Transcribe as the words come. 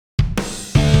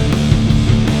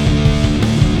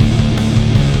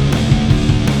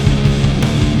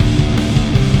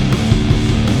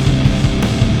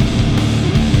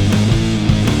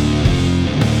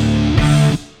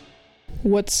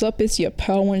What's up, it's your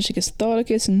pal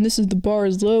Thoticus, and this is The Bar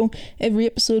is Low. Every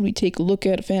episode we take a look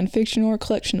at a fanfiction or a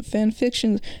collection of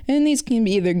fanfictions, and these can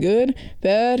be either good,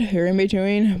 bad, or in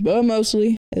between, but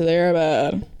mostly they're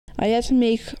bad. I had to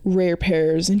make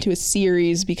Rarepairs into a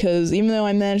series because even though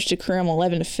I managed to cram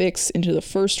 11 fics into the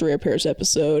first Rarepairs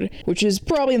episode, which is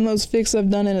probably the most fics I've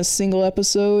done in a single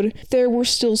episode, there were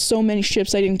still so many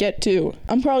ships I didn't get to.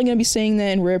 I'm probably going to be saying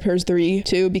that in Rarepairs 3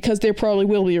 too, because there probably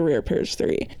will be a Rarepairs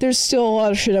 3. There's still a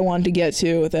lot of shit I wanted to get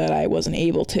to that I wasn't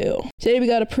able to. Today we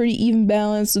got a pretty even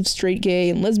balance of straight, gay,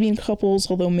 and lesbian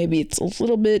couples, although maybe it's a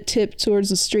little bit tipped towards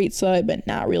the straight side, but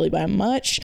not really by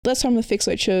much. Last time the fics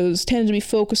I chose tended to be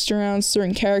focused around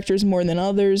certain characters more than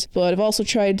others, but I've also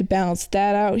tried to balance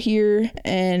that out here,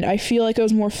 and I feel like I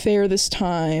was more fair this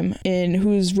time in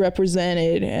who's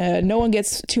represented. No one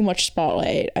gets too much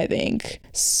spotlight, I think.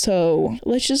 So,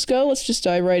 let's just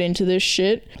dive right into this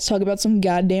shit. Let's talk about some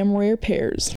goddamn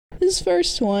Rarepairs. This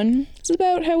first one is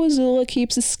about how Azula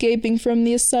keeps escaping from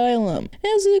the asylum.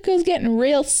 Now Zuko's getting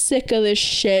real sick of this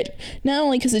shit, not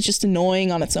only because it's just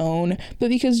annoying on its own, but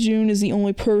because June is the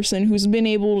only person who's been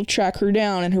able to track her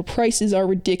down and her prices are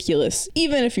ridiculous,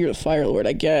 even if you're the Fire Lord,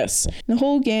 I guess. The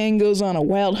whole gang goes on a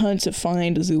wild hunt to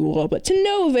find Azula, but to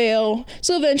no avail,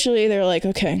 so eventually they're like,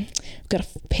 okay, we've gotta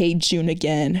pay June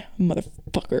again,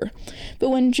 motherfucker. But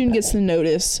when June gets the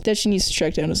notice that she needs to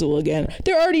track down Azula again,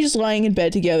 they're already just lying in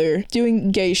bed together,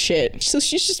 doing gay shit. So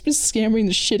she's just been scammering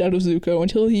the shit out of Zuko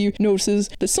until he notices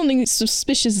that something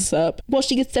suspicious is up, while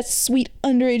she gets that sweet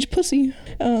underage pussy.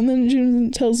 Then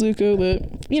June tells Zuko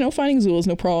that, finding Azula is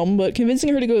no problem, but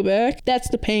convincing her to go back, that's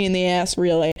the pain in the ass,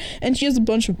 really. And she has a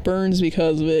bunch of burns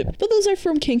because of it. But those are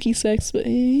from kinky sex, but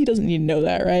he doesn't need to know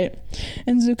that, right?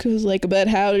 And Zuko's like, but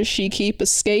how does she keep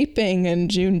escaping?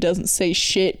 And June doesn't say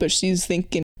shit, but she's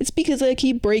thinking, it's because I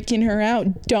keep breaking her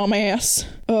out, dumbass.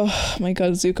 Oh my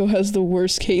god, Zuko has the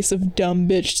worst case of dumb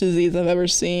bitch disease I've ever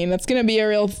seen. That's gonna be our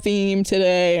real theme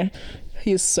today.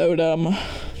 He's so dumb.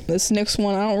 This next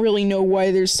one, I don't really know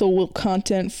why there's so little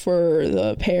content for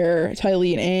the pair, Ty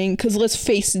Lee and Aang, because let's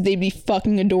face it, they'd be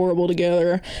fucking adorable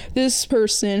together. This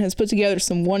person has put together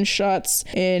some one-shots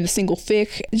in a single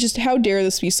fic. Just how dare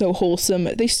this be so wholesome.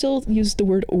 They still use the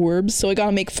word orbs, so I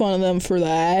gotta make fun of them for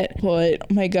that, but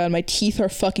oh my god, my teeth are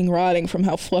fucking rotting from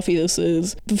how fluffy this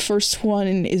is. The first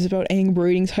one is about Aang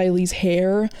braiding Ty Lee's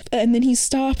hair, and then he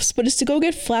stops, but it's to go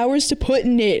get flowers to put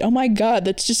in it. Oh my god,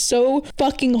 that's just so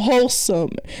fucking wholesome.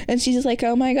 And she's just like,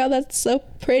 oh my god, that's so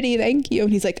pretty, thank you.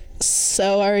 And he's like,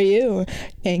 so are you,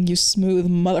 and you smooth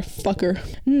motherfucker.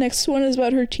 Next one is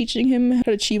about her teaching him how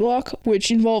to chi block, which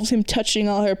involves him touching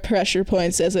all her pressure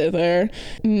points as it were.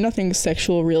 Nothing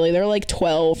sexual really, they're like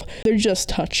 12. They're just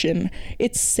touching.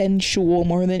 It's sensual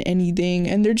more than anything,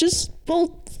 and they're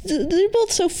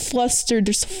both so flustered,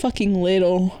 they're so fucking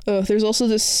little. There's also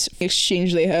this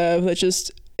exchange they have that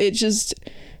just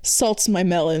salts my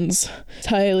melons.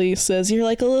 Ty Lee says, you're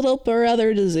like a little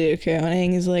brother to Zuko, and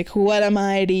Aang is like, what am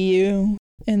I to you?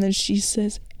 And then she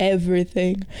says,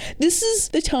 everything. This is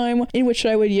the time in which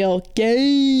I would yell,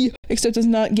 gay! Except it's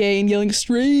not gay, and yelling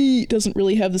straight doesn't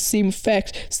really have the same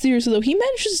effect. Seriously though, he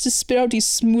manages to spit out these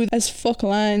smooth as fuck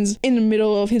lines in the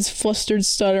middle of his flustered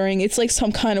stuttering. It's like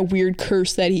some kind of weird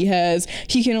curse that he has.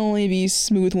 He can only be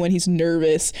smooth when he's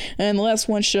nervous. And the last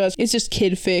one shot, it's just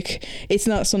kid fic. It's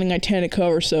not something I tend to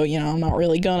cover, so, I'm not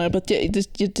really gonna, but this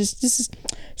is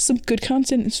some good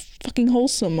content. It's fucking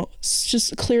wholesome. It's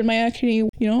just cleared my acne,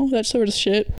 that sort of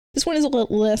shit. This one is a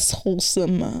lot less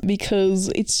wholesome because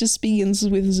it just begins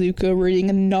with Zuko reading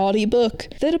a naughty book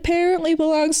that apparently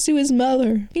belongs to his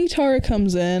mother. Tara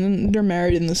comes in, and they're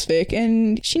married in this fic,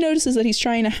 and she notices that he's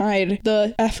trying to hide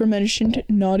the aforementioned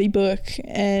naughty book,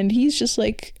 and he's just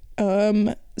like,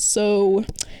 so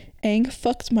Aang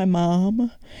fucked my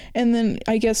mom. And then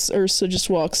I guess Ursa just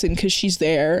walks in because she's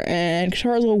there, and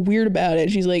Katara's a little weird about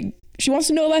it. She's like, she wants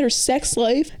to know about her sex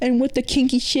life and what the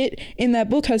kinky shit in that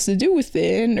book has to do with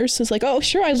it. And Ursa's like, oh,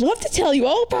 sure, I'd love to tell you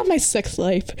all about my sex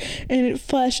life. And it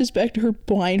flashes back to her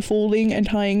blindfolding and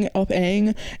tying up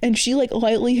Aang. And she,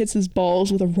 lightly hits his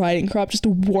balls with a riding crop just to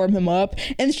warm him up.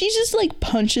 And she just,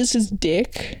 punches his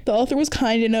dick. The author was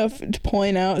kind enough to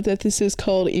point out that this is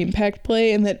called impact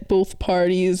play and that both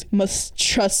parties must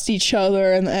trust each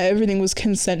other and that everything was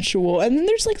consensual. And then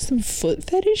there's, some foot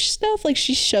fetish stuff.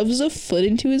 She shoves a foot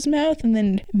into his mouth and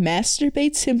then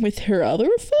masturbates him with her other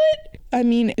foot? I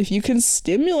mean, if you can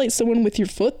stimulate someone with your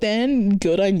foot, then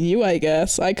good on you, I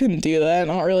guess. I couldn't do that.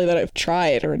 Not really that I've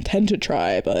tried or intend to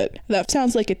try, but that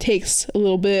sounds like it takes a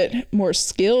little bit more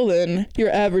skill than your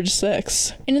average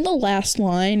sex. And in the last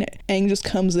line, Aang just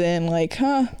comes in like,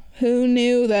 Who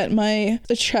knew that my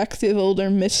attractive older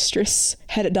mistress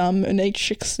had a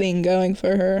dominatrix thing going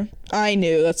for her? I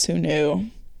knew, that's who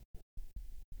knew.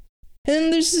 And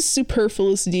then there's this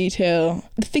superfluous detail.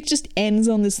 The fic just ends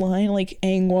on this line like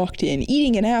Aang walked in,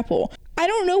 eating an apple. I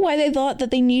don't know why they thought that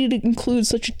they needed to include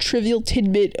such a trivial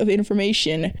tidbit of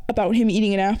information about him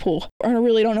eating an apple. I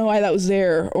really don't know why that was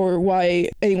there, or why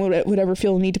anyone would ever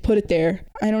feel the need to put it there.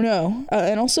 I don't know.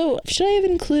 And also, should I have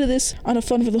included this on a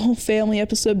Fun for the Whole Family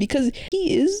episode? Because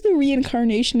he is the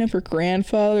reincarnation of her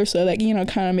grandfather, so that,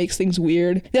 kind of makes things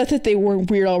weird. Not that they weren't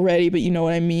weird already, but you know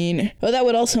what I mean. But that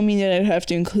would also mean that I'd have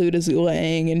to include Azula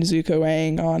Aang and Zuko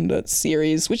Aang on the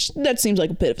series, which that seems like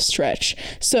a bit of a stretch.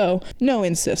 So, no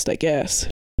incest, I guess.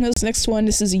 This next one,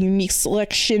 this is a unique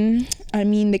selection. I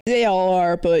mean, they all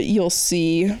are, but you'll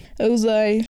see.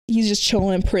 Ozai, he's just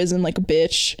chilling in prison like a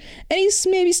bitch. And he's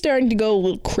maybe starting to go a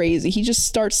little crazy. He just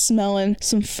starts smelling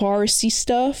some foresty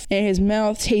stuff, and his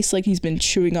mouth tastes like he's been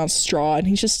chewing on straw. And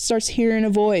he just starts hearing a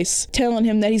voice telling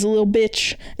him that he's a little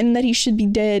bitch and that he should be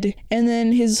dead. And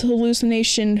then his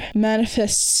hallucination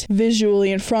manifests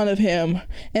visually in front of him.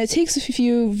 And it takes a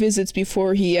few visits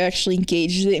before he actually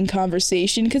engages it in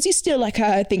conversation, because he's still like,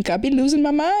 I think I'll be losing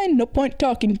my mind. No point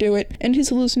talking to it. And his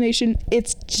hallucination,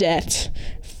 it's Jet.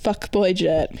 Fuckboy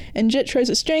Jet. And Jet tries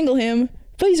to strangle him,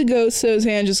 but he's a ghost, so his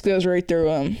hand just goes right through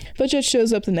him. But Jet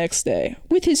shows up the next day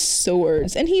with his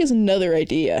swords, and he has another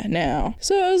idea now.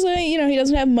 So I was like, he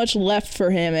doesn't have much left for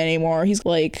him anymore. He's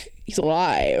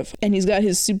alive, and he's got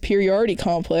his superiority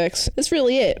complex. That's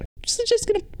really it. Just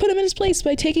gonna put him in his place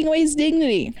by taking away his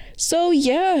dignity. So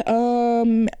yeah,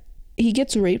 he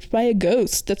gets raped by a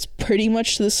ghost. That's pretty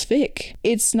much this fic.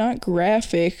 It's not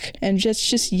graphic, and Jet's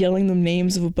just yelling the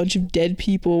names of a bunch of dead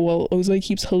people while Ozai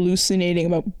keeps hallucinating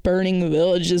about burning the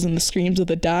villages and the screams of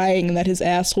the dying, and that his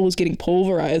asshole is getting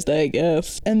pulverized, I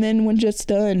guess. And then when Jet's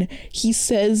done, he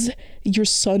says, "Your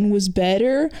son was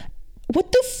better?"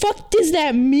 What the fuck does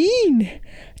that mean?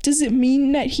 Does it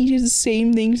mean that he did the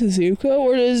same thing to Zuko?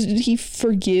 Or does he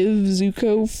forgive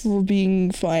Zuko for being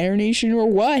Fire Nation, or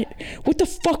what? What the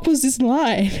fuck was this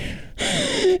line?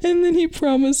 And then he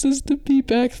promises to be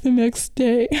back the next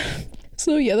day.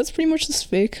 So yeah, that's pretty much this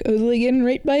fic. Ozai getting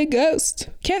raped by a ghost.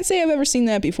 Can't say I've ever seen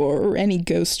that before, or any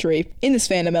ghost rape, in this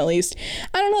fandom at least.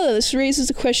 I don't know though, this raises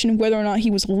the question of whether or not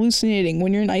he was hallucinating.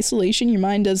 When you're in isolation, your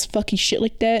mind does fucky shit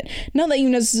like that. Not that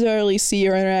you necessarily see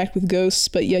or interact with ghosts,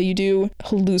 but yeah, you do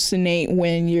hallucinate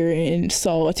when you're in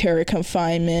solitary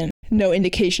confinement. No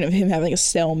indication of him having a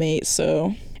cellmate,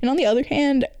 so... And on the other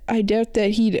hand, I doubt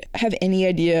that he'd have any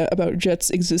idea about Jet's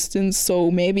existence,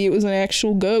 so maybe it was an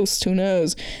actual ghost, who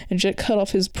knows? And Jet cut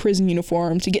off his prison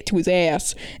uniform to get to his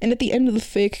ass, and at the end of the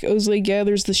fic, Ozai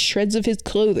gathers the shreds of his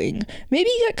clothing. Maybe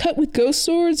he got cut with ghost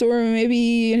swords, or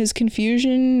maybe in his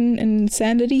confusion and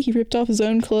insanity, he ripped off his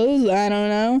own clothes. I don't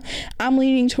know. I'm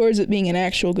leaning towards it being an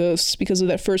actual ghost because of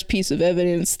that first piece of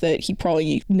evidence that he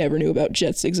probably never knew about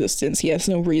Jet's existence. He has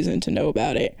no reason to know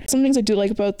about it. Some things I do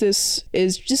like about this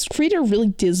is just create a really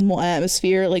dismal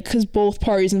atmosphere, because both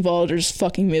parties involved are just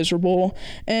fucking miserable,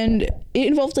 and it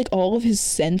involved all of his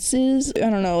senses. I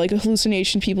don't know, a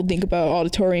hallucination, people think about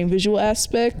auditory and visual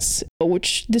aspects,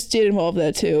 which this did involve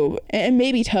that too, and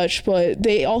maybe touch, but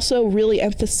they also really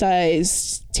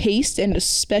emphasized taste and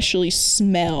especially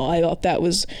smell. I thought that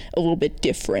was a little bit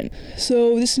different.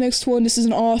 So this next one, this is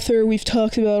an author we've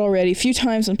talked about already a few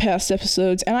times in past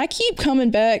episodes, and I keep coming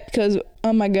back because,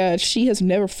 oh my god, she has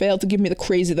never failed to give me the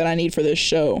crazy that I need for this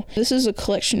show. This is a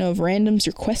collection of randoms,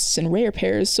 requests, and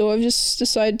Rarepairs, so I've just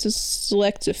decided to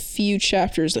select a few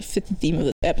chapters that fit the theme of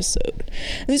this episode.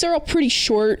 And these are all pretty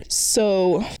short,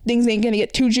 so things ain't gonna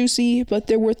get too juicy, but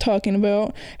they're worth talking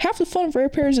about. Half the fun of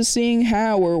Rarepairs is seeing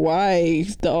how or why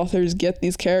the authors get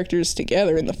these characters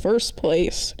together in the first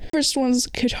place. First one's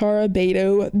Katara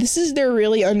Beto. This is their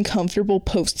really uncomfortable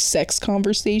post-sex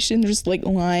conversation, just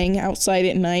lying outside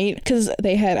at night, because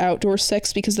they had outdoor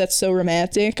sex because that's so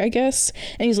romantic, I guess.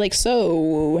 And he's like,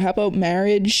 so how about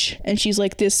marriage? And she's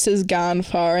like, this has gone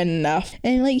far enough.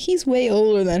 And he's way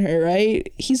older than her,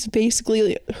 right? He's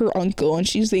basically her uncle, and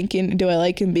she's thinking, do I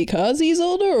like him because he's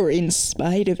older or in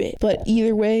spite of it? But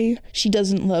either way, she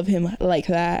doesn't love him like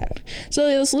that.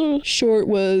 So this little short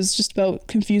was just about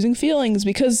confusing feelings,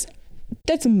 because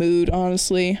That's a mood,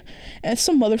 honestly. And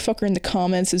some motherfucker in the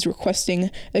comments is requesting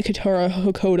a Katara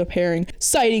Hakoda pairing,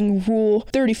 citing Rule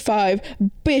 35.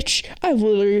 Bitch, I've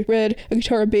literally read a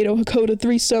Katara Beto Hakoda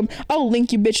threesome. I'll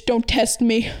link you, bitch, don't test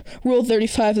me. Rule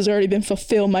 35 has already been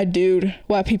fulfilled, my dude.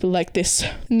 Why people like this?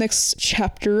 Next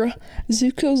chapter.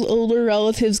 Zuko's older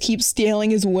relatives keep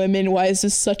stealing his women. Why is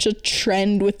this such a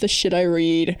trend with the shit I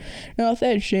read? Not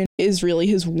that Jin is really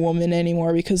his woman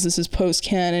anymore because this is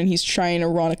post-canon. He's trying to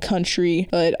run a country,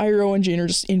 but Iroh and Jin are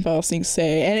just embossing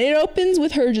say, and it opens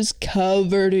with her just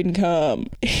covered in cum.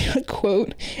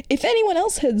 Quote, if anyone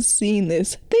else had seen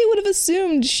this, they would have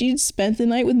assumed she'd spent the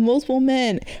night with multiple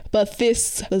men, but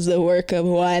this was the work of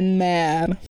one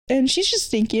man. And she's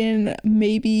just thinking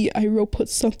maybe Iroh put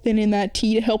something in that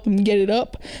tea to help him get it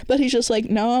up, but he's just like,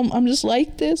 no, I'm just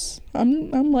like this.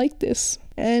 I'm like this.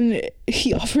 And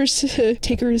he offers to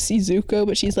take her to see Zuko,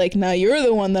 but she's like, nah, you're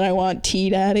the one that I want,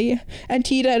 T-Daddy. And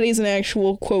T-Daddy is an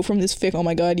actual quote from this fic, oh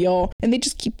my god, y'all. And they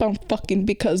just keep on fucking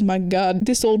because, my god,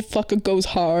 this old fucker goes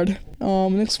hard.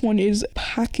 Next one is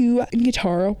Haku and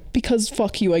Katara, because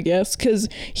fuck you, I guess, because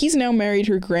he's now married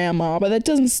her grandma, but that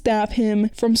doesn't stop him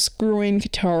from screwing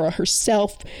Katara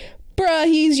herself. Bruh,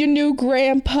 he's your new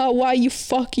grandpa, why you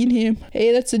fucking him?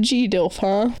 Hey, that's a G-Dilf,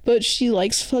 huh? But she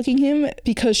likes fucking him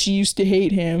because she used to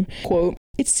hate him. Quote,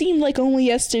 it seemed like only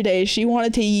yesterday she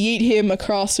wanted to yeet him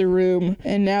across the room,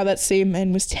 and now that same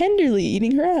man was tenderly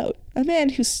eating her out. A man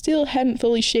who still hadn't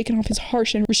fully shaken off his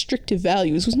harsh and restrictive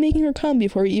values was making her come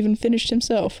before he even finished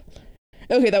himself.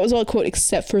 Okay, that was all a quote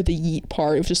except for the yeet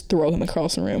part. It was just throw him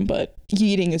across the room, but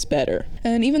yeeting is better.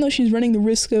 And even though she's running the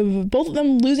risk of both of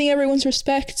them losing everyone's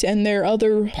respect and their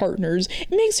other partners,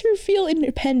 it makes her feel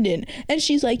independent. And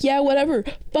she's like, yeah, whatever,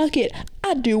 fuck it,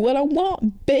 I do what I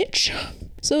want, bitch.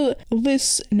 So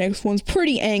this next one's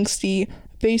pretty angsty.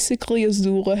 Basically,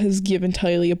 Azula has given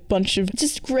Ty Lee a bunch of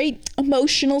just great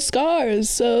emotional scars.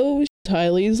 So Ty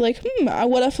Lee's like,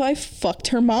 what if I fucked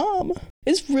her mom?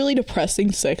 It's really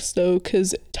depressing sex though,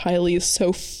 because Ty Lee is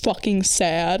so fucking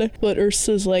sad. But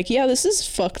Ursa's like, yeah, this is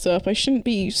fucked up. I shouldn't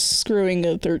be screwing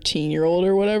a 13-year-old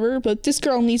or whatever, but this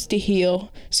girl needs to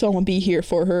heal, so I'm gonna be here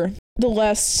for her. The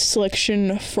last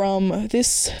selection from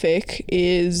this fic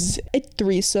is a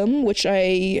threesome, which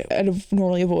I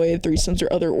normally avoid threesomes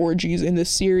or other orgies in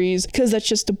this series, because that's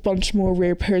just a bunch more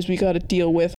rare pairs we gotta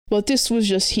deal with. But this was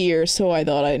just here, so I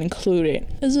thought I'd include it.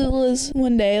 Azula's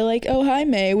one day like, oh, hi,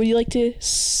 May, would you like to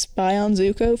spy on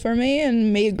Zuko for me?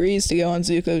 And May agrees to go on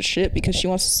Zuko's ship because she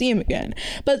wants to see him again.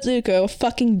 But Zuko, a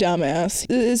fucking dumbass,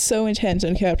 is so intent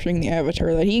on capturing the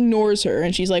Avatar that he ignores her,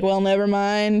 and she's like, well, never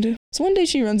mind. So one day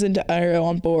she runs into Arial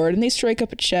on board, and they strike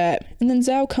up a chat, and then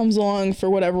Zhao comes along for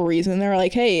whatever reason, and they're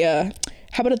like, hey,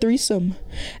 how about a threesome?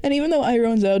 And even though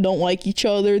Iroh and Zhao don't like each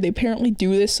other, they apparently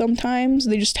do this sometimes.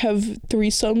 They just have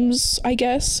threesomes, I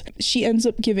guess. She ends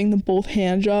up giving them both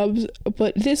hand jobs,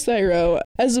 but this Iroh,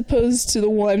 as opposed to the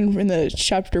one in the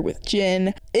chapter with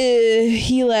Jin,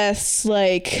 he lasts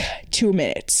like 2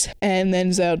 minutes, and then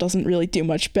Zhao doesn't really do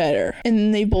much better.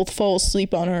 And they both fall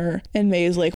asleep on her, and May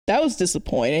is like, that was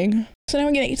disappointing. So now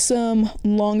we're gonna get some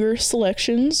longer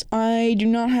selections. I do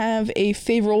not have a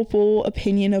favorable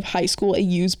opinion of high school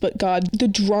AUs, but god, the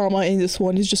drama in this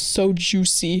one is just so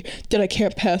juicy that I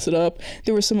can't pass it up.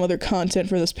 There was some other content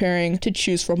for this pairing to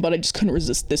choose from, but I just couldn't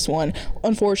resist this one.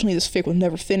 Unfortunately, this fic will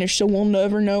never finish, so we'll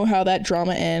never know how that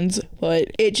drama ends,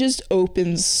 but it just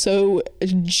opens so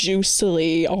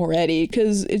juicily already,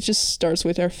 because it just starts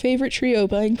with our favorite trio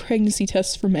buying pregnancy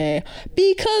tests for May,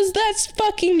 because that's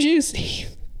fucking juicy.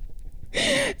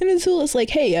 And Azula's like,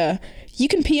 hey, you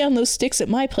can pee on those sticks at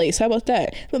my place, how about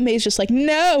that? But May's just like,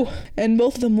 no! And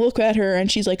both of them look at her,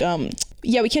 and she's like,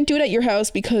 yeah, we can't do it at your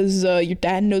house because your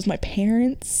dad knows my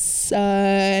parents,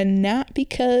 not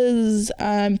because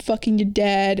I'm fucking your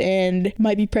dad and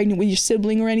might be pregnant with your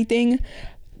sibling or anything.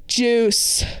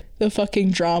 Juice. The fucking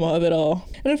drama of it all.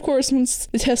 And of course, once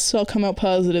the tests all come out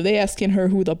positive, they asking her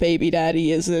who the baby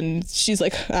daddy is, and she's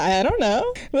like, I don't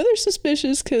know. But they're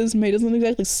suspicious because May doesn't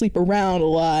exactly sleep around a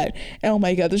lot. And oh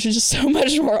my god, this is just so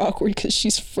much more awkward because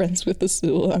she's friends with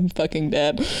Azula. I'm fucking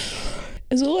dead.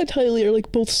 Azula and Ty Lee are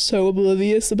like both so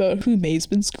oblivious about who May's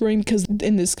been screwing, because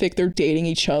in this fic they're dating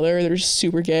each other. They're just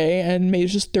super gay, and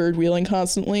May's just third wheeling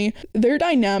constantly. Their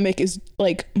dynamic is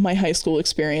like my high school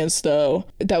experience though.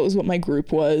 That was what my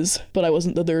group was, but I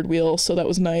wasn't the third wheel, so that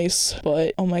was nice.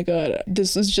 But oh my god,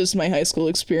 this is just my high school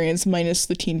experience minus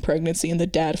the teen pregnancy and the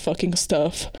dad fucking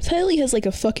stuff. Ty Lee has like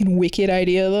a fucking wicked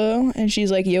idea though, and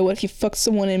she's like, yo, what if you fucked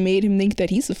someone and made him think that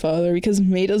he's the father, because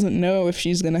May doesn't know if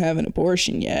she's gonna have an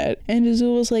abortion yet. And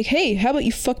Azula's like, hey, how about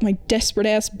you fuck my desperate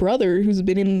ass brother who's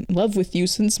been in love with you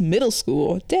since middle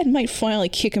school? Dad might finally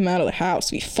kick him out of the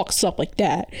house if he fucks up like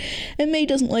that. And May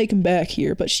doesn't like him back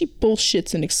here, but she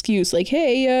bullshits an excuse like,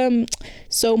 hey,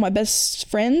 so my best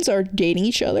friends are dating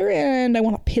each other and I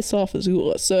want to piss off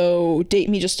Azula, so date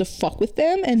me just to fuck with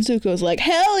them? And Zuko's like,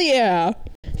 hell yeah!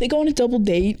 They go on a double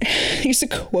date. Here's a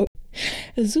quote.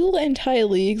 Azula and Ty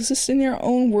Lee exist in their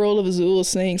own world of Azula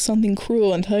saying something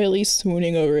cruel and Ty Lee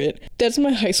swooning over it. That's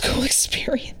my high school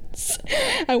experience.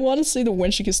 I want to say the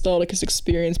Wenchik Castolicus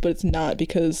experience, but it's not,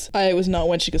 because I was not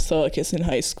Wenchik Castolicus in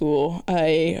high school.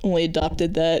 I only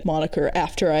adopted that moniker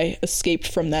after I escaped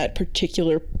from that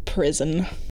particular prison.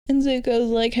 And Zuko's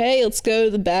like, hey, let's go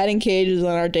to the batting cages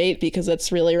on our date because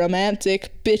that's really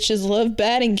romantic. Bitches love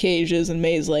batting cages. And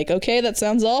May's like, okay, that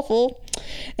sounds awful.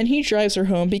 And he drives her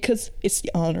home because it's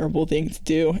the honorable thing to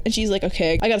do. And she's like,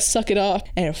 okay, I gotta suck it off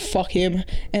and fuck him.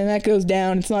 And that goes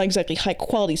down. It's not exactly high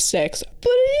quality sex,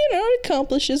 but it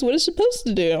accomplishes what it's supposed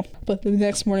to do. But the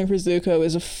next morning for Zuko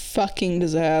is a fucking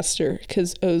disaster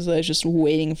because Ozai is just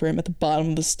waiting for him at the bottom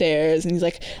of the stairs. And he's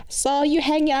like, I saw you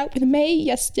hang out with May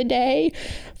yesterday.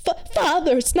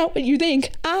 Father, it's not what you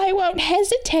think. I won't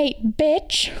hesitate,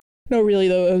 bitch. No, really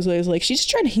though, Ozai is like, she's just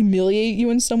trying to humiliate you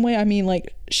in some way. I mean,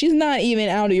 like, she's not even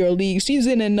out of your league. She's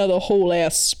in another whole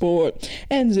ass sport.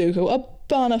 And Zuko, a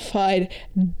bona fide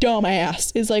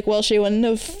dumbass, is like, well, she wouldn't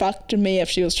have fucked me if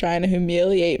she was trying to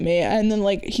humiliate me. And then,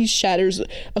 like, he shatters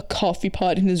a coffee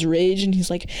pot in his rage and he's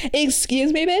like,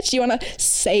 excuse me, bitch, you wanna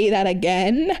say that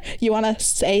again? You wanna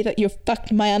say that you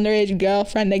fucked my underage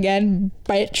girlfriend again,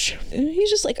 bitch? And he's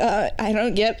just like, I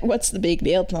don't get what's the big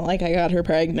deal. It's not like I got her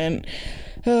pregnant.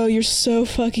 Oh, you're so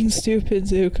fucking stupid,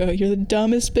 Zuko. You're the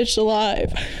dumbest bitch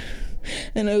alive.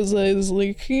 And Ozai is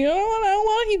like, you know what, I don't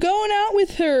want you going out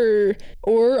with her.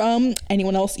 Or,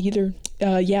 anyone else either.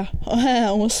 Yeah, I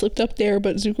almost slipped up there,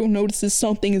 but Zuko notices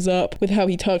something is up with how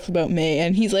he talks about May.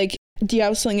 And he's like, do you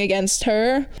have something against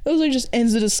her? Ozai just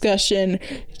ends the discussion.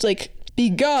 It's like, be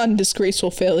gone,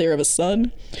 disgraceful failure of a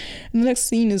son. And the next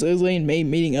scene is Ozai and May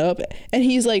meeting up. And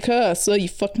he's like, so you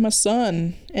fucked my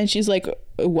son. And she's like,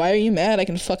 why are you mad? I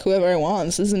can fuck whoever I want.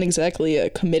 This isn't exactly a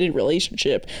committed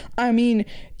relationship. I mean,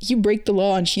 you break the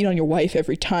law and cheat on your wife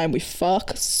every time we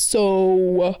fuck,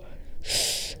 so...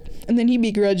 And then he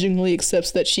begrudgingly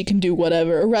accepts that she can do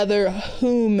whatever, or rather,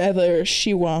 whomever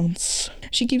she wants.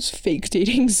 She keeps fake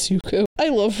dating Zuko. I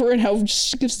love her and how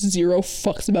she gives zero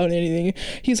fucks about anything.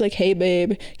 He's like, hey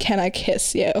babe, can I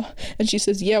kiss you? And she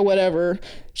says, yeah, whatever.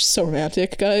 She's so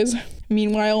romantic, guys.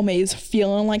 Meanwhile, May's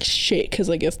feeling like shit because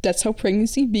I guess that's how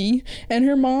pregnancy be. And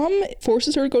her mom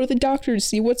forces her to go to the doctor to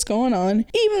see what's going on,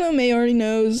 even though May already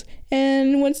knows.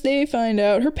 And once they find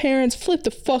out, her parents flip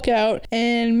the fuck out,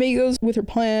 and May goes with her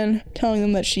plan, telling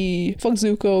them that she fucks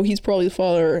Zuko, he's probably the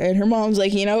father. And her mom's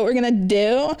like, you know what we're gonna do?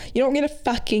 You know what we're gonna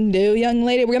fucking do, young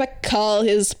lady? We're gonna call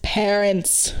his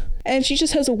parents. And she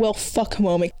just has a well fuck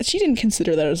moment. She didn't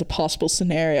consider that as a possible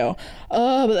scenario.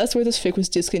 But that's where this fic was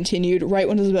discontinued, right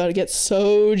when it was about to get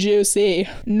so juicy.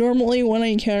 Normally, when I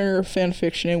encounter a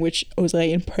fanfiction in which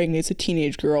Ozai impregnates a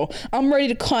teenage girl, I'm ready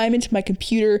to climb into my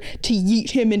computer to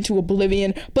yeet him into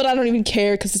oblivion, but I don't even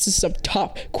care because this is some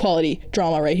top quality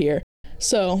drama right here.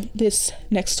 So this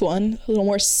next one, a little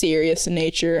more serious in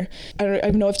nature. I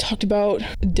know I've talked about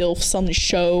DILFs on the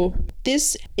show.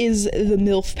 This is the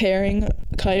MILF pairing,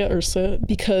 Kaya Ursa,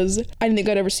 because I didn't think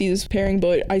I'd ever see this pairing,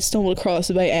 but I stumbled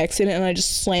across it by accident and I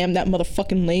just slammed that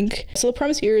motherfucking link. So the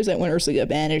premise here is that when Ursa got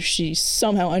banished, she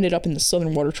somehow ended up in the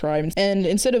Southern Water Tribe, and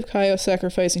instead of Kaya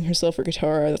sacrificing herself for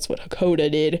Katara, that's what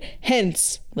Hakoda did.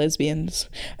 Hence, lesbians.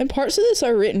 And parts of this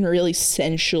are written really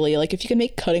sensually. Like, if you can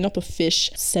make cutting up a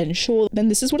fish sensual, then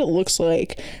this is what it looks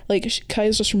like. Like,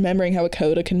 Kaya's just remembering how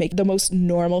Hakoda can make the most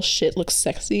normal shit look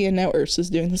sexy, and now Ursa's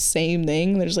doing the same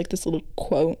thing. There's like this little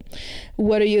quote.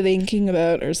 What are you thinking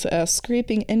about? Ursa asked,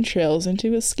 scraping entrails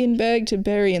into a skin bag to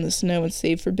bury in the snow and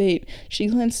save for bait. She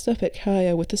glanced up at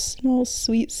Kaya with a small,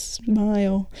 sweet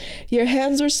smile. Your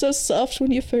hands were so soft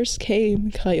when you first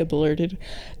came, Kaya blurted.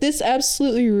 This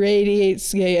absolutely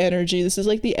radiates gay energy. This is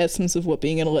like the essence of what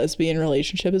being in a lesbian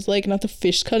relationship is like. Not the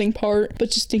fish cutting part,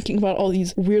 but just thinking about all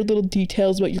these weird little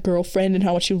details about your girlfriend and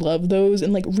how much you love those,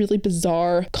 and like really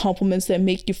bizarre compliments that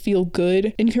make you feel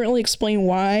good and can't really explain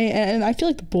why. And I feel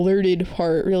like the blurted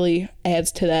part really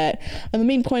adds to that. And the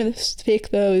main point of this fic,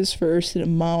 though, is for Ursa to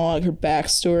monologue her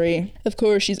backstory. Of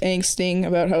course, she's angsting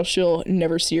about how she'll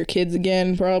never see her kids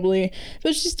again, probably,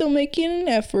 but she's still making an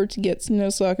effort to get to know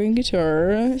Sokka and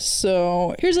Katara.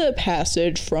 So here's a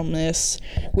passage from this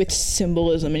with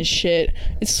symbolism and shit.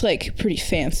 It's like pretty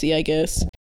fancy, I guess.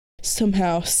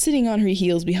 somehow sitting on her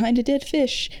heels behind a dead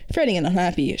fish. Fretting and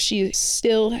unhappy, she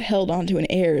still held on to an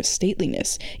air of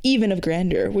stateliness, even of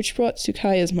grandeur, which brought to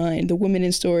Kaya's mind the women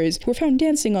in stories who were found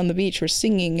dancing on the beach or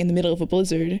singing in the middle of a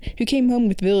blizzard, who came home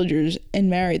with villagers and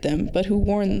married them, but who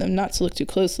warned them not to look too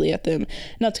closely at them,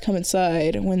 not to come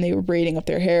inside when they were braiding up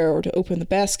their hair, or to open the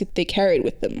basket they carried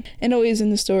with them. And always in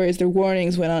the stories, their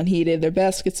warnings went unheeded, their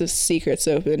baskets of secrets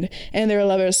opened, and their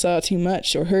lovers saw too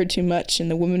much or heard too much, and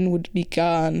the women would be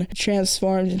gone,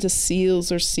 transformed into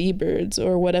seals or seabirds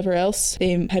or whatever else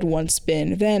they had once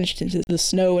been, vanished into the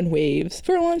snow and waves.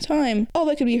 For a long time, all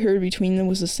that could be heard between them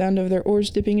was the sound of their oars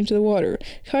dipping into the water.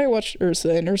 Kaya watched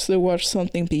Ursa, and Ursa watched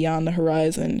something beyond the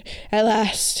horizon. At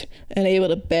last, unable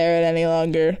to bear it any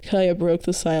longer, Kaya broke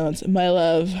the silence. "My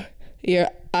love, your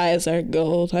eyes are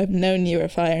gold. I've known you were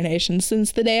Fire Nation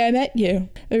since the day I met you."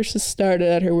 Ursa started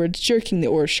at her words, jerking the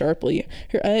oar sharply.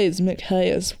 Her eyes met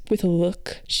Kaya's with a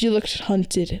look. She looked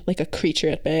hunted, like a creature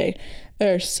at bay.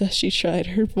 "Ursa," she tried,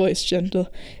 her voice gentle,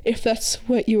 "if that's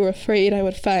what you were afraid I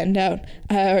would find out,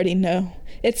 I already know.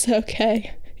 It's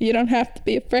okay. You don't have to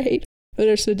be afraid." But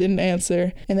Ursa didn't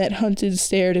answer, and that hunted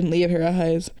stare didn't leave her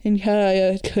eyes. And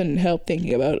Kaya couldn't help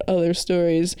thinking about other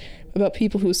stories, about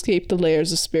people who escaped the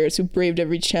lairs of spirits, who braved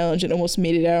every challenge and almost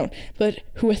made it out, but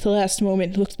who at the last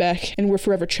moment looked back and were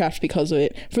forever trapped because of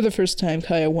it. For the first time,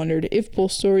 Kaya wondered if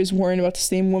both stories weren't about the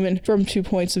same woman from two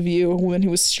points of view, a woman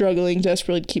who was struggling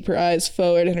desperately to keep her eyes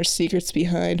forward and her secrets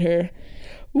behind her.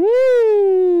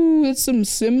 Woo! That's some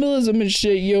symbolism and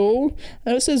shit, yo.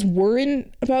 I know it says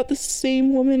weren't about the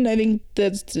same woman. I think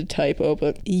that's the typo,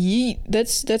 but yeet.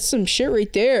 That's some shit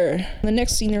right there. The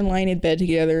next scene, they're lying in bed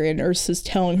together, and Ursa's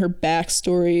telling her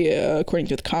backstory, according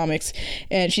to the comics,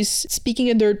 and she's speaking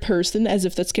in third person as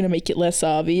if that's gonna make it less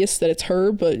obvious that it's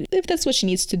her, but if that's what she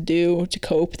needs to do to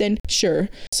cope, then sure.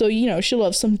 So, she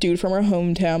loves some dude from her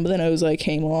hometown, but then Ozai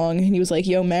came along, and he was like,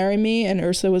 "Yo, marry me," and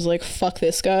Ursa was like, "Fuck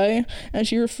this guy," and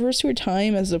she refers to her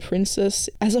time as a princess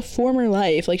as a former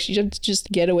life, like she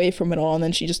just get away from it all, and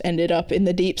then she just ended up in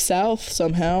the deep south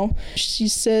somehow. She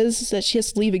says that she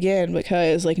has to leave again, but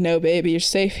Kaya's like, "No baby, you're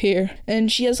safe here,"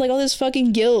 and she has like all this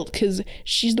fucking guilt because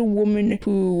she's the woman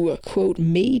who, quote,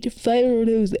 made Fire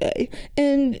Ozai,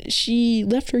 and she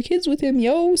left her kids with him,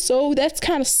 yo, so that's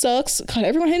kind of sucks. God,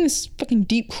 everyone had this fucking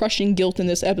deep crushing guilt in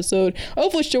this episode,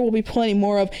 of which there will be plenty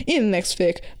more of in the next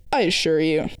fic, I assure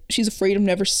you. She's afraid of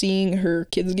never seeing her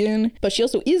kids again, but she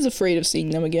also is afraid of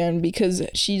seeing them again because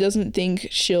she doesn't think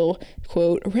she'll,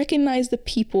 quote, recognize the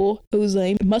people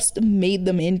Ozai must have made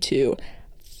them into.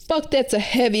 Fuck, that's a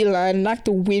heavy line, knocked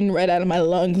the wind right out of my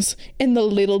lungs, and the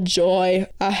little joy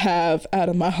I have out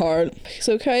of my heart.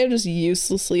 So Kaya just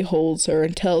uselessly holds her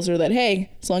and tells her that, hey,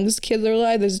 as long as the kids are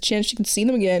alive, there's a chance she can see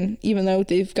them again, even though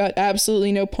they've got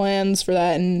absolutely no plans for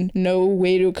that and no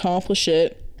way to accomplish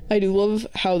it. I do love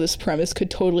how this premise could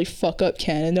totally fuck up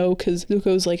canon, though, because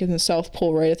Zuko's like in the South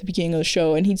Pole right at the beginning of the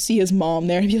show, and he'd see his mom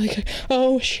there and be like,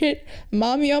 "Oh shit,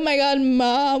 mommy, oh my god,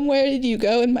 mom, where did you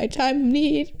go in my time of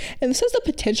need?" And this has the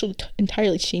potential to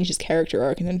entirely change his character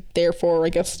arc, and then therefore, I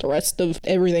guess, the rest of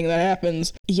everything that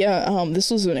happens. Yeah, this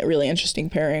was a really interesting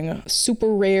pairing. Super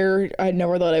rare. I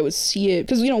never thought I would see it,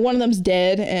 because, one of them's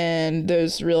dead, and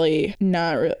there's really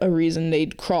not a reason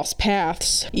they'd cross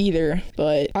paths either,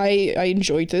 but I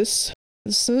enjoyed this.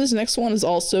 So this next one is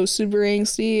also super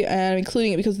angsty, and I'm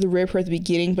including it because of the rare pair at the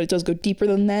beginning, but it does go deeper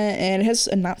than that, and it has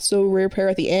a not so rare pair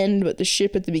at the end, but the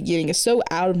ship at the beginning is so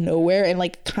out of nowhere and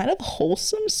like kind of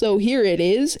wholesome, so here it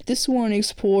is. This one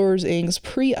explores Aang's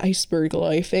pre-iceberg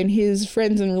life and his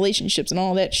friends and relationships and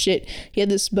all that shit. He had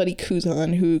this buddy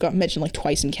Kuzan who got mentioned like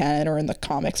twice in canon or in the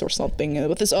comics or something,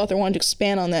 but this author wanted to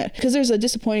expand on that because there's a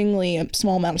disappointingly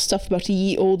small amount of stuff about the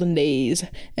ye olden days,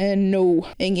 and no,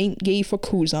 Aang ain't gay for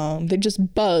Kuzan. They're just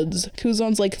buds.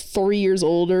 Kuzan's like 3 years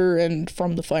older and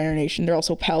from the Fire Nation. They're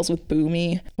also pals with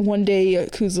Boomy. One day,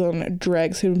 Kuzan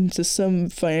drags him to some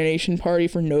Fire Nation party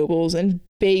for nobles, and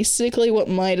basically what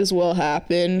might as well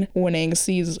happen when Aang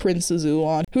sees Prince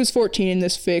Azulon, who's 14 in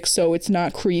this fic, so it's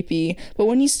not creepy, but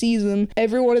when he sees him,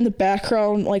 everyone in the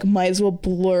background like might as well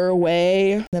blur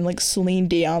away. And then like Celine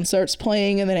Dion starts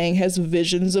playing, and then Aang has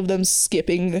visions of them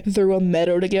skipping through a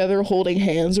meadow together holding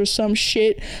hands or some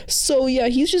shit. So yeah,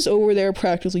 he's just over there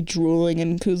practically drooling,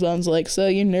 and Kuzan's like, "So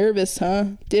you're nervous, huh?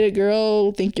 Did a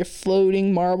girl think your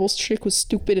floating marbles trick was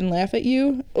stupid and laugh at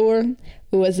you? Or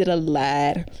was it a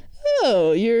lad?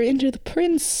 Oh, you're into the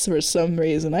prince for some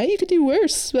reason. You could do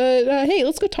worse, but hey,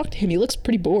 let's go talk to him. He looks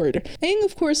pretty bored." Aang,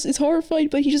 of course, is horrified,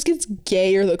 but he just gets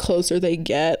gayer the closer they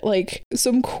get. Like,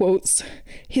 some quotes.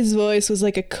 "His voice was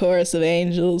like a chorus of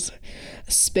angels.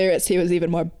 Spirits, he was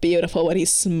even more beautiful when he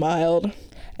smiled.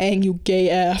 Aang, you gay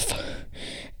F."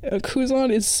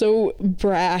 Kuzan is so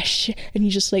brash, and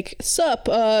he's just like, sup,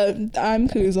 I'm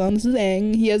Kuzan, this is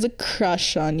Aang, he has a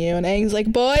crush on you, and Aang's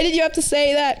like, boy, did you have to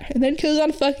say that? And then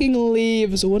Kuzan fucking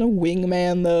leaves. What a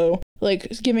wingman, though.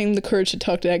 Like, giving him the courage to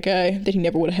talk to that guy that he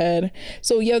never would have had.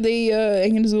 So yeah, they,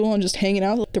 Aang and Azulon just hanging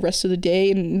out the rest of the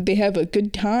day, and they have a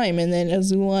good time, and then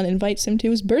Azulon invites him to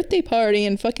his birthday party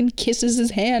and fucking kisses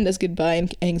his hand as goodbye,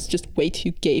 and Aang's just way too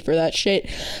gay for that shit.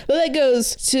 But that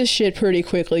goes to shit pretty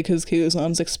quickly, because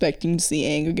Kuzan's expecting to see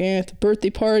Aang again at the birthday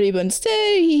party, but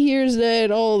instead he hears that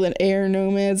all the air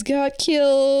nomads got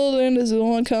killed, and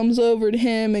Azulon comes over to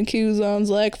him, and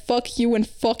Kuzan's like, fuck you and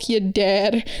fuck your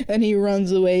dad, and he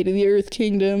runs away to the Earth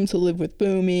Kingdom to live with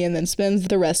Boomy, and then spends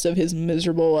the rest of his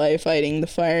miserable life fighting the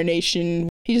Fire Nation.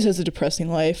 He just has a depressing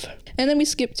life. And then we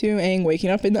skip to Aang waking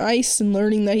up in the ice and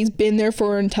learning that he's been there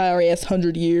for an entire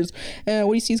 100 years. And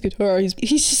when he sees Katara,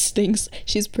 he just thinks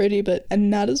she's pretty, but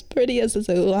not as pretty as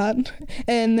Azulon.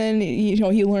 And then, you know,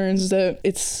 he learns that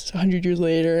it's 100 years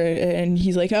later, and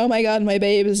he's like, oh my god, my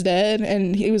babe is dead.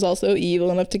 And he was also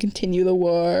evil enough to continue the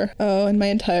war. Oh, and my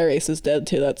entire race is dead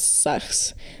too, that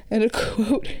sucks. And a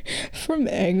quote from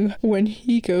Aang when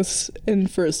he goes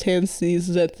and firsthand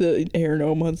sees that the air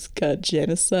nomads got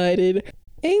genocided.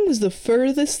 Aang was the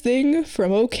furthest thing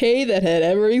from okay that had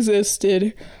ever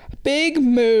existed. Big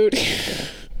mood.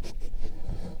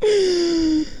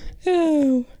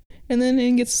 Oh. And then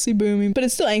Aang gets to see Boomy, but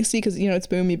it's still angsty because, you know, it's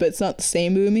Boomy, but it's not the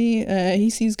same Boomy. He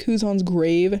sees Kuzan's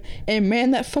grave, and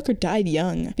man, that fucker died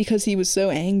young because he was so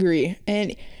angry.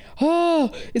 And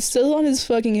oh, it's still on his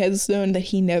fucking headstone that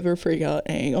he never forgot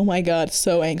Aang. Oh my god,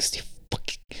 so angsty.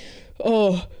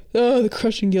 Oh, the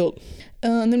crushing guilt.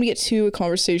 And then we get to a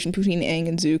conversation between Aang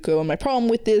and Zuko, and my problem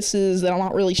with this is that I'm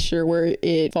not really sure where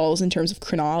it falls in terms of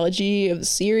chronology of the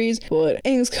series, but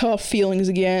Aang's caught feelings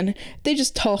again. They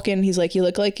just talking. He's like, you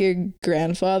look like your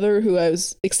grandfather, who I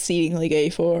was exceedingly gay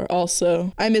for.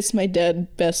 Also, I miss my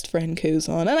dead best friend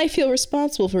Kuzan, and I feel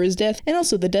responsible for his death, and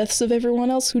also the deaths of everyone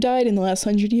else who died in the last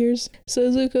 100 years. So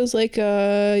Zuko's like,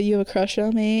 you have a crush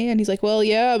on me? And he's like, well,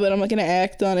 yeah, but I'm not gonna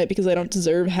act on it because I don't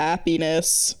deserve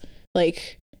happiness.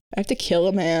 Like, I have to kill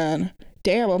a man.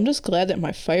 Damn, I'm just glad that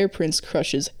my Fire Prince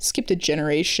crushes skipped a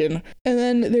generation. And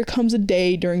then there comes a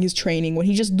day during his training when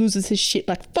he just loses his shit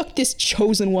like, fuck this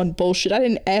chosen one bullshit. I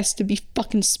didn't ask to be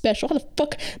fucking special. How the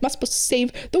fuck am I supposed to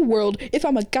save the world if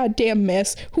I'm a goddamn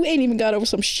mess who ain't even got over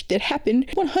some shit that happened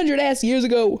 100 ass years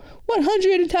ago?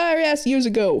 100 entire ass years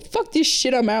ago. Fuck this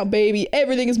shit, I'm out, baby.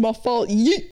 Everything is my fault.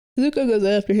 Yeet. Zuko goes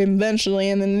after him eventually,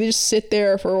 and then they just sit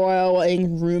there for a while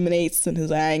Aang ruminates in his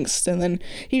angst, and then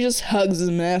he just hugs him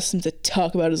and asks him to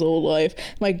talk about his old life.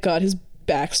 My god, his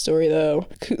backstory though.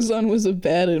 Kuzan was a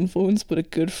bad influence but a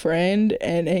good friend,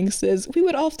 and Aang says, we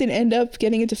would often end up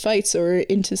getting into fights or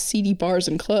into seedy bars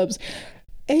and clubs.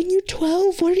 Aang, you're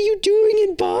 12, what are you doing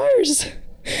in bars?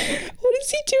 What is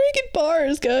he doing in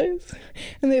bars, guys?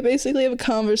 And they basically have a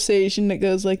conversation that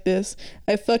goes like this.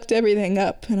 I fucked everything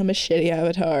up and I'm a shitty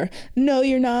avatar. No,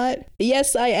 you're not.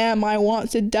 Yes, I am. I want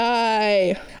to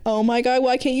die. Oh my god,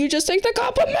 why can't you just take the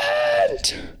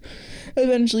compliment?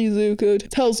 Eventually Zuko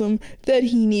tells him that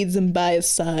he needs him by his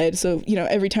side, so, you know,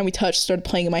 every time we touch started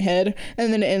playing in my head,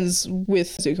 and then it ends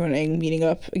with Zuko and Aang meeting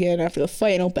up again after the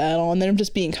final battle, and then I'm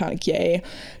just being kind of gay.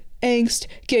 Angst,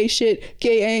 gay shit,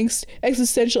 gay angst,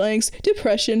 existential angst,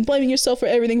 depression, blaming yourself for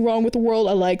everything wrong with the world.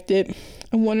 I liked it.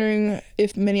 I'm wondering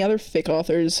if many other fic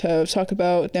authors have talked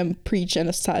about them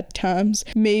pre-genocide times.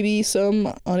 Maybe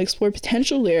some unexplored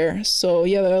potential there. So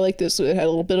yeah, I like this. It had a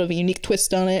little bit of a unique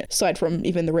twist on it, aside from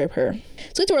even the Rarepair.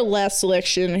 So to our last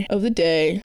selection of the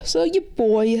day. So your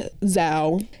boy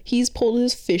Zhao, he's pulled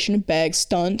his fish in a bag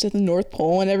stunt at the North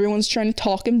Pole, and everyone's trying to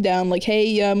talk him down like,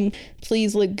 hey,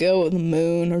 please let go of the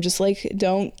moon, or just like,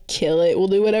 don't kill it, we'll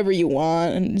do whatever you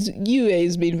want. And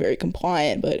Yue's being very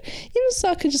compliant, but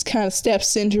Sokka just kind of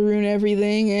steps in to ruin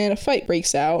everything, and a fight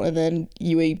breaks out, and then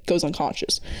Yue goes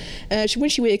unconscious. When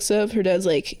she wakes up, her dad's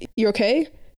like, you're okay?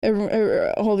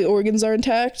 All the organs are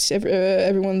intact?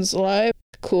 Everyone's alive?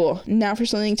 Cool. Now for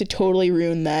something to totally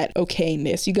ruin that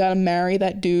okayness. You gotta marry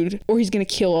that dude, or he's gonna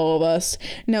kill all of us.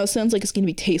 Now, it sounds like it's gonna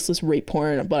be tasteless rape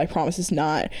porn, but I promise it's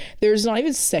not. There's not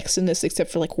even sex in this except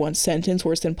for like one sentence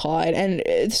where it's implied, and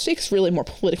it's really more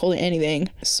political than anything.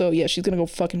 So yeah, she's gonna go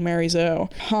fucking marry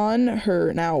Zhao. Han,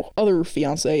 her now other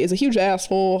fiance, is a huge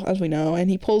asshole, as we know, and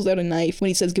he pulls out a knife when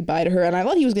he says goodbye to her, and I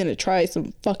thought he was gonna try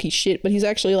some fucky shit, but he's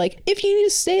actually like, if you need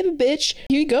to save a bitch,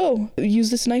 here you go.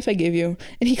 Use this knife I give you.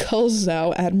 And he calls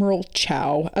Zhao Admiral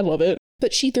Chow. I love it.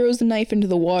 But she throws the knife into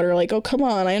the water like, oh, come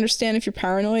on, I understand if you're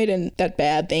paranoid and that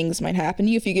bad things might happen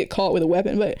to you if you get caught with a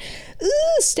weapon, but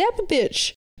stab a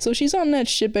bitch. So she's on that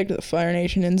ship back to the Fire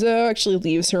Nation, and Zhao actually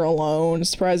leaves her alone,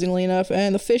 surprisingly enough,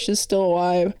 and the fish is still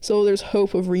alive, so there's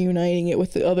hope of reuniting it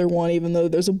with the other one, even though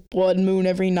there's a blood moon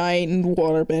every night and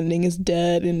waterbending is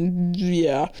dead, and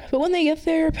yeah. But when they get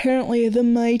there, apparently the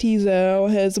mighty Zhao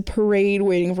has a parade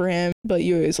waiting for him, but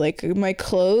Yue is like, my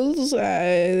clothes,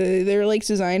 they're like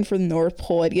designed for the North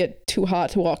Pole. I'd get too hot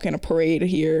to walk in a parade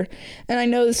here. And I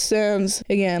know this sounds,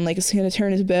 again, like it's gonna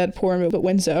turn his bad porn, but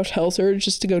when Zhao tells her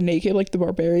just to go naked like the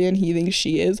barbarian he thinks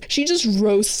she is, she just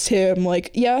roasts him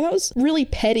like, yeah, that was really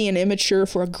petty and immature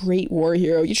for a great war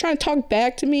hero. You trying to talk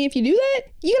back to me? If you do that,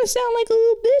 you gonna sound like a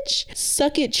little bitch.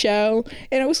 Suck it, Chow.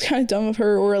 And it was kind of dumb of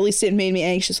her, or at least it made me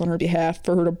anxious on her behalf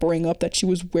for her to bring up that she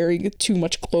was wearing too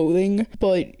much clothing.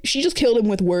 But she just killed him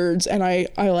with words, and I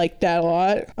like that a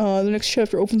lot. The next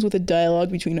chapter opens with a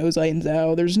dialogue between Ozai and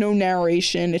Zhao. There's no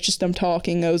narration, it's just them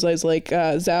talking. Ozai's like,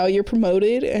 Zhao, you're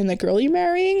promoted, and the girl you're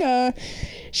marrying,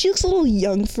 she looks a little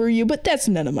young for you, but that's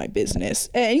none of my business.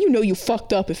 And you know you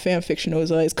fucked up if fanfiction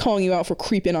Ozai is calling you out for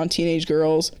creeping on teenage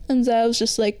girls. And Zhao's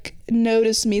just like,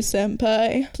 notice me,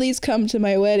 senpai. Please come to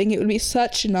my wedding. It would be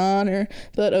such an honor.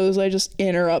 But Ozai just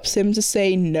interrupts him to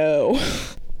say no.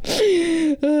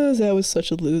 That was such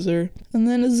a loser. And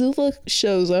then Azula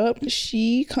shows up.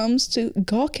 She comes to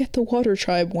gawk at the water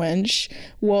tribe wench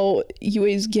while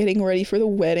Yue's getting ready for the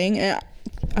wedding. And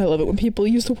I love it when people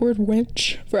use the word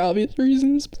wench for obvious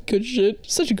reasons. Good shit.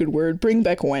 Such a good word. Bring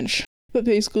back wench. But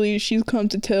basically, she's come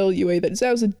to tell Yue that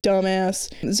Zhao's a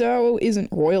dumbass. Zhao isn't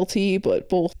royalty, but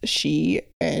both she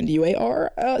and Yue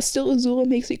are. Still, Azula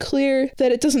makes it clear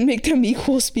that it doesn't make them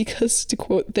equals because, to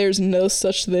quote, there's no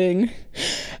such thing.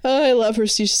 I love her.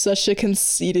 She's such a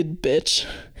conceited bitch.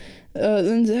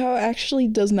 Then Zhao actually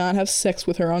does not have sex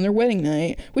with her on their wedding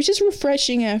night, which is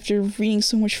refreshing after reading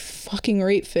so much fucking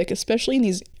rape fic, especially in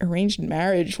these arranged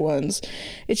marriage ones.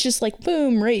 It's just like,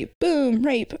 boom, rape,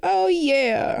 oh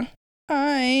yeah.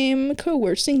 I'm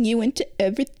coercing you into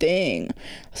everything.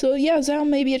 So yeah, Zhao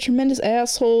may be a tremendous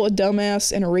asshole, a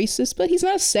dumbass, and a racist, but he's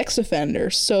not a sex offender,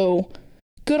 so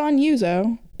good on you,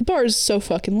 Zhao. The bar is so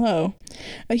fucking low.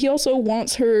 He also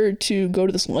wants her to go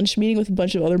to this lunch meeting with a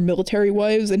bunch of other military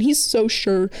wives, and he's so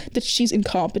sure that she's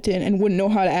incompetent and wouldn't know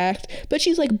how to act, but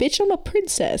she's like, bitch, I'm a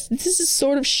princess. This is the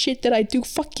sort of shit that I do.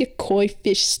 Fuck your koi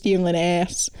fish stealing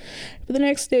ass. But the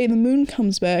next day, the moon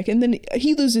comes back, and then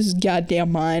he loses his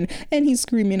goddamn mind, and he's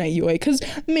screaming at Yue, because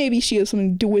maybe she has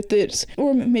something to do with it,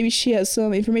 or maybe she has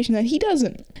some information that he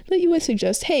doesn't. But Yue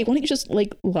suggests, hey, why don't you just,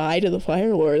 like, lie to the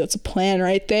Fire Lord? That's a plan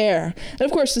right there. And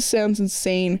of course, this sounds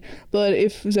insane, but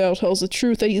if Zhao tells the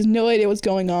truth that he has no idea what's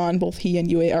going on, both he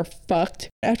and Yue are fucked.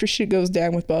 After shit goes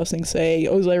down with Ba Sing Se,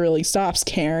 Ozai really stops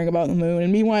caring about the moon,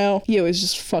 and meanwhile, Yue is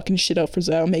just fucking shit up for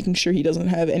Zhao, making sure he doesn't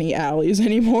have any allies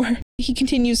anymore. He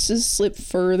continues to slip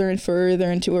further and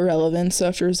further into irrelevance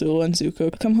after Azula and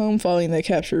Zuko come home following the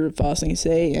capture of Ba Sing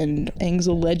Se and Aang's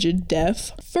alleged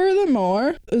death.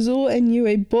 Furthermore, Azula and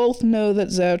Yue both know that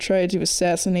Zhao tried to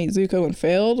assassinate Zuko and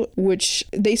failed, which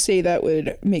they say that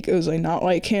would make Ozai not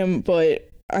like him, but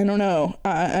I don't know.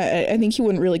 I think he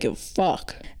wouldn't really give a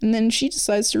fuck. And then she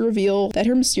decides to reveal that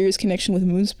her mysterious connection with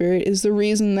Moon Spirit is the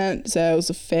reason that Zhao's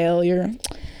a failure.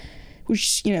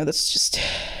 Which, you know, that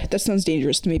sounds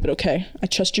dangerous to me, but okay. I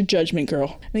trust your judgment,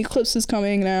 girl. And the eclipse is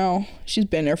coming now. She's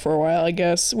been there for a while, I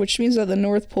guess, which means that the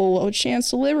North Pole will have a chance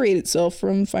to liberate itself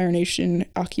from Fire Nation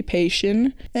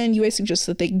occupation. And Yue suggests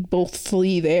that they both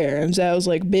flee there. And Zhao's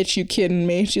like, bitch, you kidding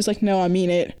me? She's like, no, I mean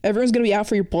it. Everyone's gonna be out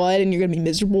for your blood and you're gonna be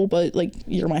miserable, but, like,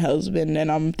 you're my husband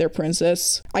and I'm their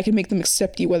princess. I can make them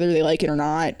accept you whether they like it or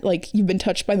not. Like, you've been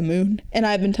touched by the moon and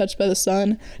I've been touched by the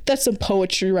sun. That's some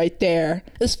poetry right there.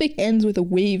 This fic ends with a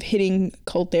wave hitting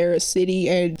Caldera City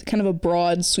and kind of a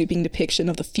broad sweeping depiction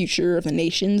of the future of the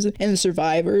nations and the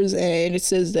survivors, and it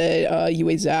says that Yue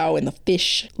Zhao and the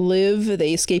fish live.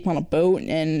 They escape on a boat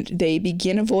and they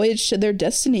begin a voyage to their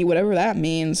destiny, whatever that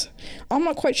means. I'm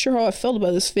not quite sure how I felt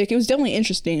about this fic. It was definitely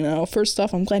interesting though. First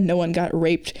off, I'm glad no one got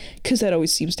raped, because that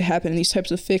always seems to happen in these types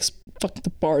of fics. Fuck,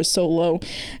 the bar is so low.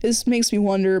 This makes me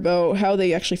wonder about how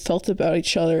they actually felt about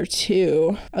each other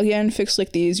too. Again, fics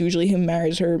like these, usually he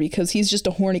marries her because he's just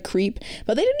a horny creep,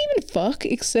 but they didn't even fuck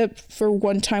except for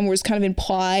one time where it's kind of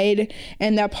implied,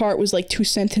 and that part was like 2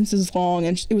 sentences long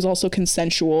and it was also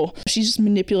consensual. She's just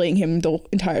manipulating him the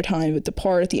entire time, but the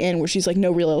part at the end where she's like,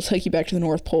 no, really, I'll take you back to the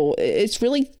North Pole, it's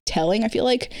really telling. I feel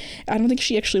like, I don't think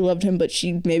she actually loved him, but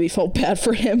she maybe felt bad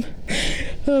for him.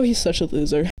 Oh, he's such a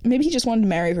loser. Maybe he just wanted to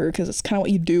marry her because it's kind of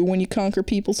what you do when you conquer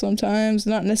people sometimes.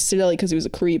 Not necessarily because he was a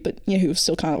creep, but he was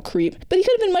still kind of a creep. But he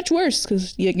could have been much worse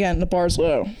because, again, the bar's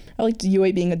low. I liked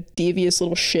Yui being a devious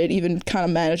little shit, even kind of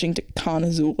managing to con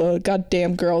Azula.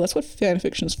 Goddamn girl, that's what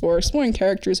fanfiction is for. Exploring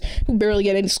characters who barely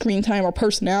get any screen time or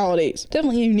personalities.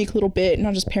 Definitely a unique little bit,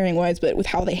 not just pairing-wise, but with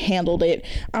how they handled it.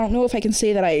 I don't know if I can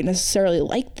say that I necessarily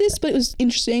liked this, but it was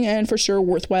interesting and for sure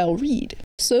worthwhile read.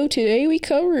 So today we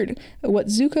covered What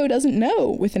Zuko Doesn't Know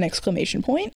with an exclamation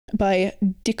point by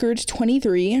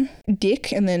Dickard23,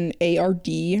 Dick and then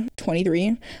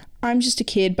ARD23. I'm Just a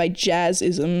Kid by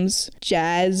Jazzisms,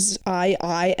 Jazz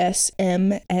IISMS.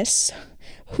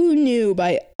 Who Knew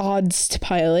by Odst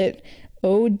Pilot,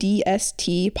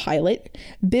 ODST Pilot,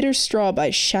 Bitter Straw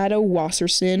by Shadow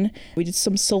Wasserson. We did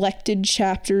some selected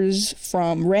chapters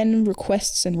from Ren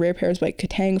Requests and Rarepairs by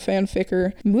Katang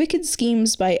Fanficker, Wicked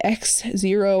Schemes by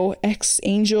X0, X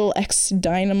Angel, X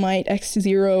Dynamite,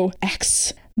 X0,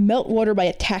 X, Meltwater by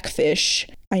Attack Fish,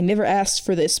 I Never Asked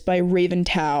for This by Raven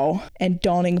Tao, and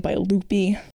Dawning by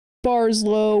Loopy. Bars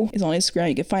Low is on Instagram.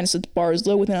 You can find us at Bars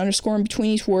Low with an underscore in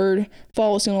between each word.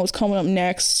 Follow us and know what's coming up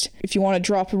next. If you want to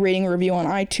drop a rating or review on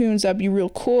iTunes, that'd be real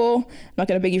cool. I'm not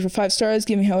going to beg you for 5 stars.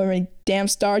 Give me however many damn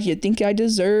stars you think I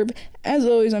deserve. As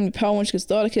always, I'm your pal, Winchicus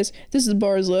Thoticus. This is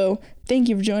Bars Low. Thank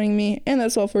you for joining me, and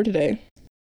that's all for today.